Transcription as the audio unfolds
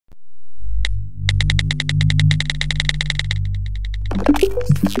Hello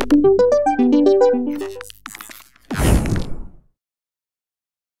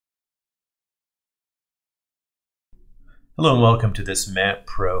and welcome to this MAMP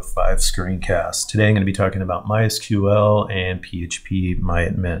PRO 5 screencast. Today I'm going to be talking about MySQL and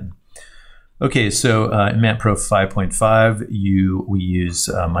phpMyAdmin. Okay, so in MAMP PRO 5.5 we use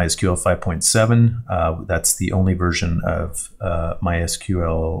MySQL 5.7. That's the only version of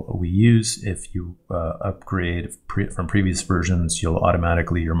MySQL we use. If you upgrade from previous versions, your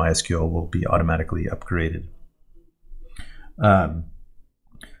MySQL will be automatically upgraded.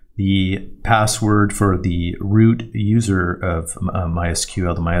 The password for the root user of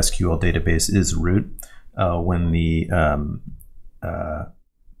MySQL, the MySQL database, is root.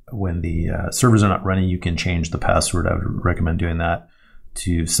 When the servers are not running, you can change the password. I would recommend doing that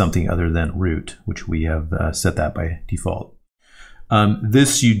to something other than root, which we have set that by default.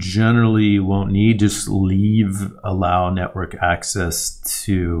 This you generally won't need. Just leave allow network access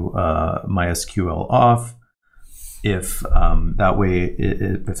to MySQL off. If that way,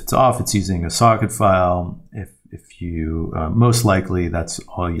 if it's off, it's using a socket file. If you most likely that's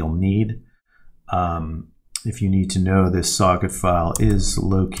all you'll need. If you need to know, this socket file is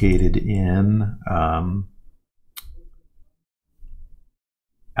located in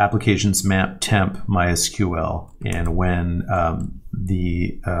applications MAMP temp MySQL, and when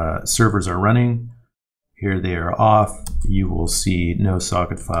the servers are running, here they are off, you will see no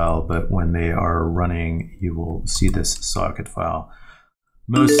socket file, but when they are running, you will see this socket file.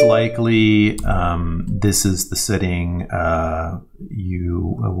 Most likely, this is the setting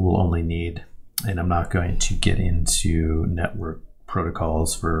you will only need, and I'm not going to get into network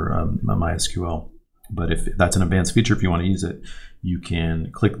protocols for MySQL, but if that's an advanced feature, if you want to use it, you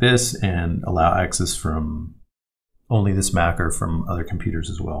can click this and allow access from only this Mac or from other computers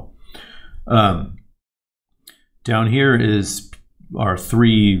as well. Down here is our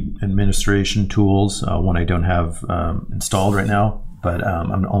 3 administration tools. One I don't have installed right now, but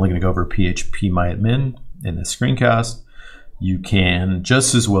I'm only going to go over phpMyAdmin in this screencast. You can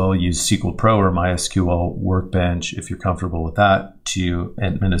just as well use SQL Pro or MySQL Workbench if you're comfortable with that to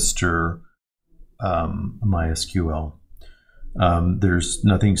administer MySQL. There's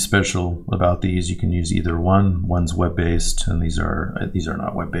nothing special about these. You can use either one. One's web-based, and these are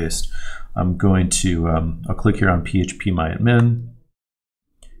not web-based. I'm going to I'll click here on phpMyAdmin,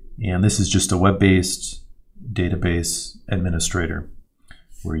 and this is just a web-based database administrator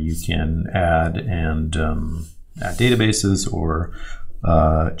where you can add databases or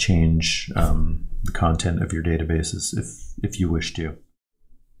change the content of your databases if you wish to.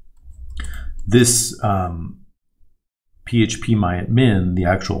 This phpMyAdmin, the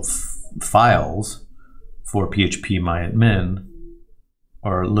actual files for phpMyAdmin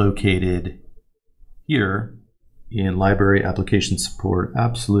are located here in Library Application Support,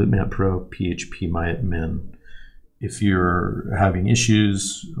 Absolute MAMP PRO, phpMyAdmin. If you're having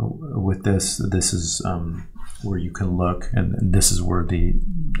issues with this, this is where you can look, and this is where the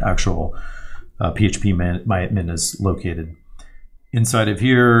actual phpMyAdmin is located. Inside of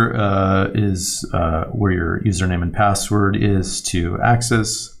here is where your username and password is to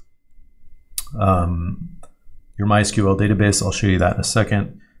access your MySQL database. I'll show you that in a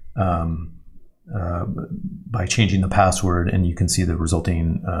second by changing the password, and you can see the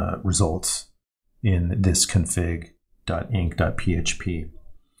resulting results in this config.inc.php.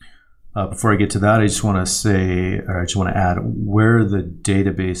 Before I get to that, I just want to say, or I just want to add where your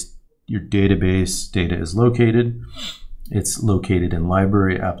database data is located. It's located in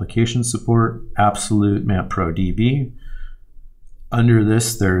Library Application Support, Absolute MAMP PRO DB. Under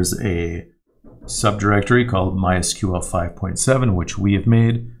this, there's a subdirectory called MySQL 5.7, which we have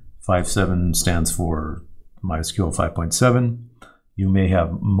made. 5.7 stands for MySQL 5.7. You may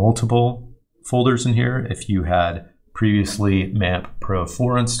have multiple folders in here. If you had previously MAMP PRO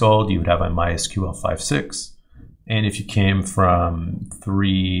 4 installed, you would have a MySQL 5.6. And if you came from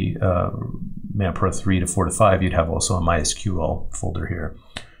MAMP PRO 3 to 4 to 5, you'd have also a MySQL folder here.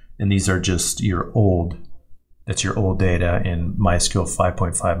 And these are just your old, that's your old data in MySQL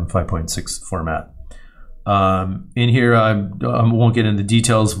 5.5 and 5.6 format. In here, I won't get into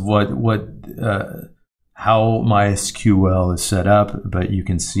details of how MySQL is set up, but you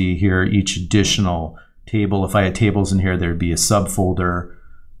can see here each additional table. If I had tables in here, there'd be a subfolder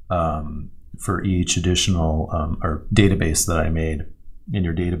for each additional or database that I made. And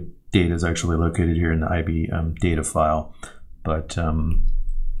your data is actually located here in the IB data file, but I'm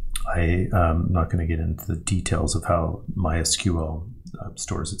not going to get into the details of how MySQL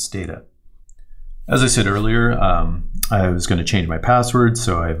stores its data. As I said earlier, I was going to change my password,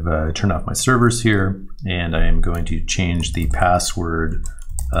 so I've turned off my servers here, and I am going to change the password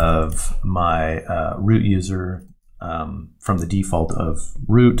of my root user from the default of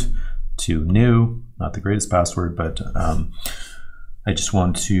root to new. Not the greatest password, but I just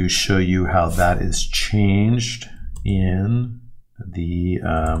want to show you how that is changed in the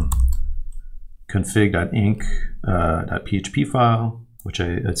config.inc.php file, which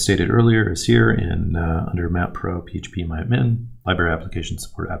I had stated earlier is here in under MAMP PRO phpMyAdmin, library application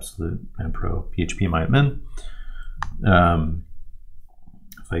support absolute MAMP PRO phpMyAdmin.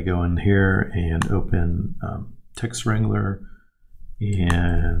 If I go in here and open Text Wrangler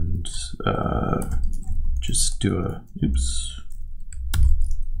and just do a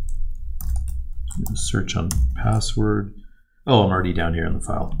search on password. Oh, I'm already down here in the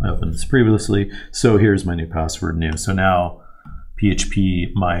file. I opened this previously. So here's my new password new. So now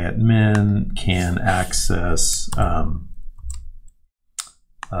phpMyAdmin can access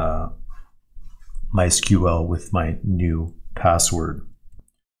MySQL with my new password.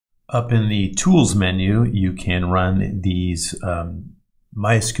 Up in the Tools menu, you can run these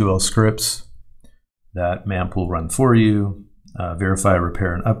MySQL scripts that MAMP will run for you. Verify,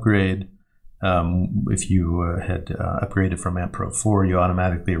 repair, and upgrade. If you had upgraded from MAMP PRO 4, you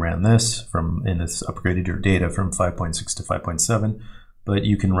automatically ran this and it's upgraded your data from 5.6 to 5.7. But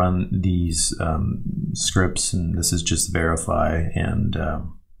you can run these scripts, and this is just verify, and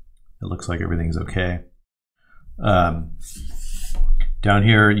it looks like everything's okay. Down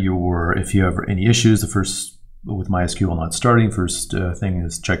here, if you have any issues, with MySQL not starting, first thing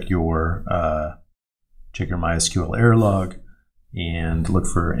is check your MySQL error log and look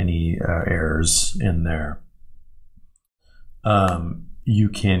for any errors in there. You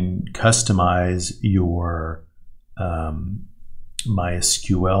can customize your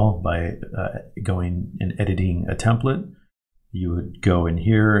MySQL by going and editing a template. You would go in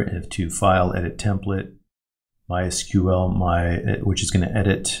here to File, Edit Template, MySQL, which is going to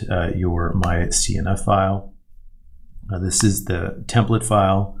edit your myCNF file. This is the template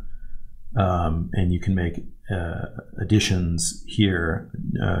file, and you can make additions here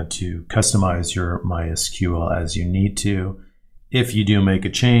to customize your MySQL as you need to. If you do make a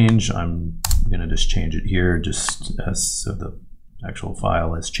change, I'm going to just change it here just so the actual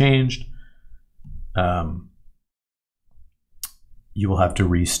file has changed. You will have to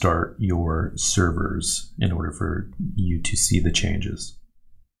restart your servers in order for you to see the changes.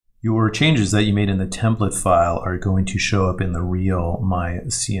 Your changes that you made in the template file are going to show up in the real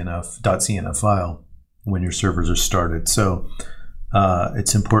myCNF.cnf file when your servers are started. So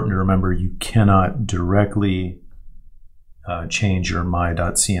it's important to remember you cannot directly change your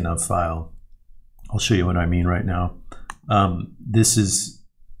my.cnf file. I'll show you what I mean right now. This is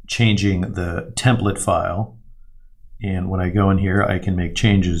changing the template file. And when I go in here, I can make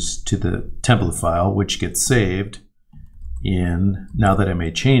changes to the template file, which gets saved in, now that I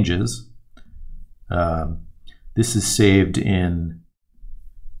made changes, this is saved in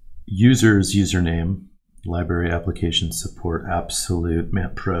user's username, library application support absolute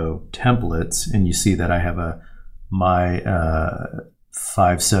MAMP PRO templates. And you see that I have a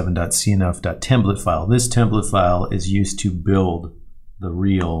my57.cnf.template file. This template file is used to build the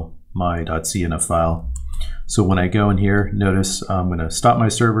real my.cnf file. So when I go in here, notice I'm going to stop my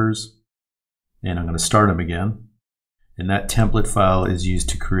servers and I'm going to start them again. And that template file is used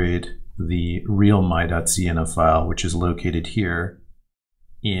to create the real my.cnf file, which is located here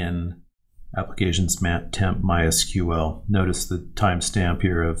in applications temp MySQL. Notice the timestamp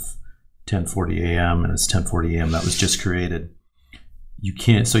here of 10:40 a.m. and it's 10:40 a.m. that was just created. You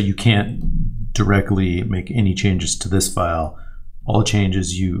can't directly make any changes to this file. All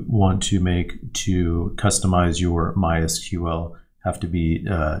changes you want to make to customize your MySQL have to be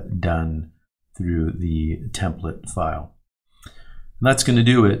done through the template file. And that's going to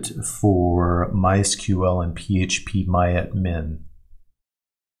do it for MySQL and phpMyAdmin.